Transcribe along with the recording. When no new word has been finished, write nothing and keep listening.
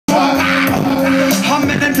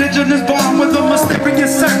legend is born with a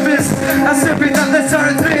mysterious surface. As if that this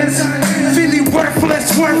earth is feeling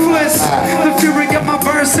worthless, worthless. The fury of my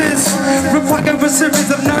verses require a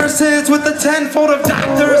series of nurses with a tenfold of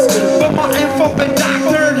doctors, but my info been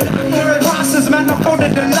doctored. Process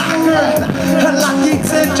manifolded and lacquered. Lucky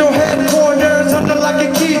central headquarters under like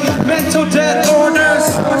a key, mental dead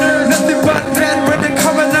orders. Nothing but dead British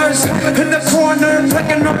coroners in the corner,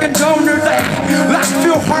 taking rockin' donors. Like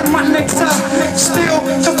feel harmonics up, still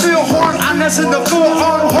to feel horn honest in the full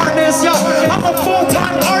arm harness. Yo, I'm a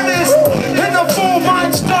full-time artist in the full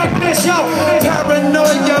mind's darkness. Yo,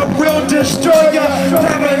 paranoia will destroy ya.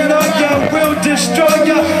 Paranoia will destroy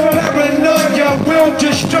ya. Paranoia will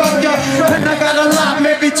destroy ya. And I got a lot,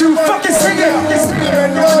 maybe too fucking sing it.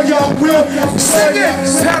 Paranoia will sing it.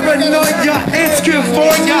 Paranoia, it's good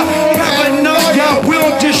for ya. Paranoia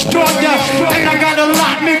will destroy ya. And I got a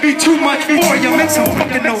lot, maybe too much for ya. Make some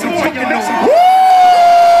fucking noise.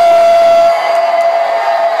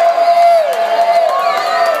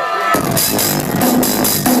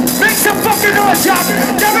 Make some fucking noise, y'all.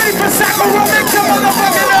 Get ready for Sakura. Make some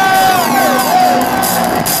motherfucking noise.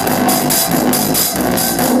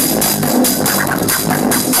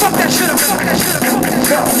 Fuck that shit up, fuck that shit up.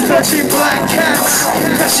 13 black cats,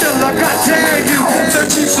 pressure like I dare you.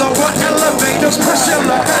 13 floor elevators, pressure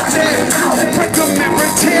like I dare you. Break a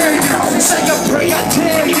mirror, tear you. Say a prayer, I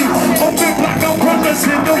dare you. Open black umbrellas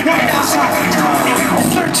in the White House.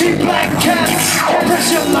 13 black cats,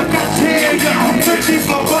 pressure like I dare you. 13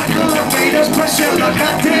 floor elevators, pressure like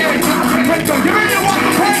I dare you. Break a mirror, you want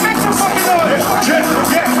to play? Make some fucking noise.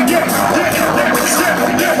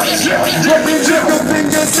 Jiggle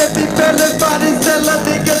fingers, set the fellas, bodies, tell us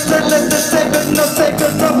niggas, tell us the savers, no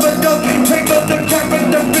takers, no take up the camera,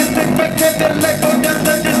 the business, back at the label, down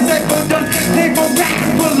the disabled, table back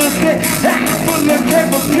full of shit, full of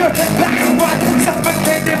cable, pure, black and white,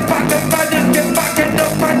 suffocated, pocket, fighters, get back in the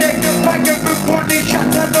Friday, get back and reporting,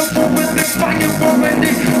 shots out of war with the fire,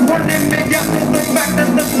 already, running me up in the back,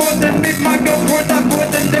 that's the more than me, my girlfriend, I'm more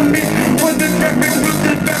than me, with the very,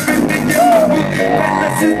 big,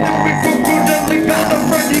 madness is the big, brutally bad, I'm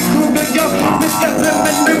ready, Kruger, yo, this guy's a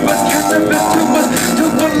maneuvers, cannabis tumors, to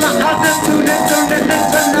pull out attitude, and turning and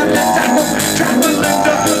turning and down, traveling,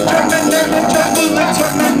 turning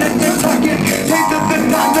and talking, taste of the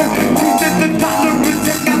dollar, we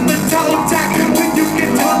take out the dollar tag, when you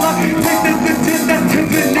get taller, taste of the tin, that's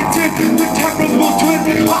divinity, the terrible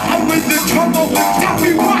twin, I'm with the trouble, tell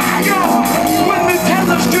me why, yo, when the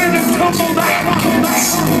teller straight and tumble out,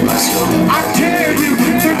 I dare you,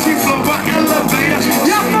 13 floor elevator,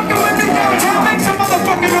 y'all fucking with me downtown, make some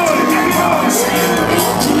motherfucking noise.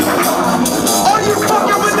 Are you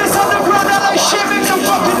fucking with this underground LA shit? Make some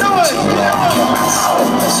fucking noise.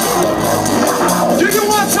 Do you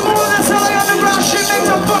want some more of this LA underground shit? Make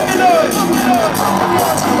some fucking noise.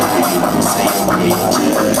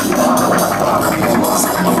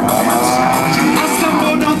 I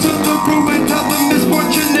stumbled onto the room and tell the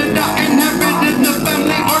misfortunate I inherited the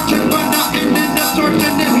family orchard, but I ended up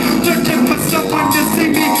torching it, searching for someone to see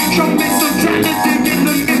me, show me some tragedy in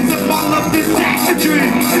the midst of all of this savagery.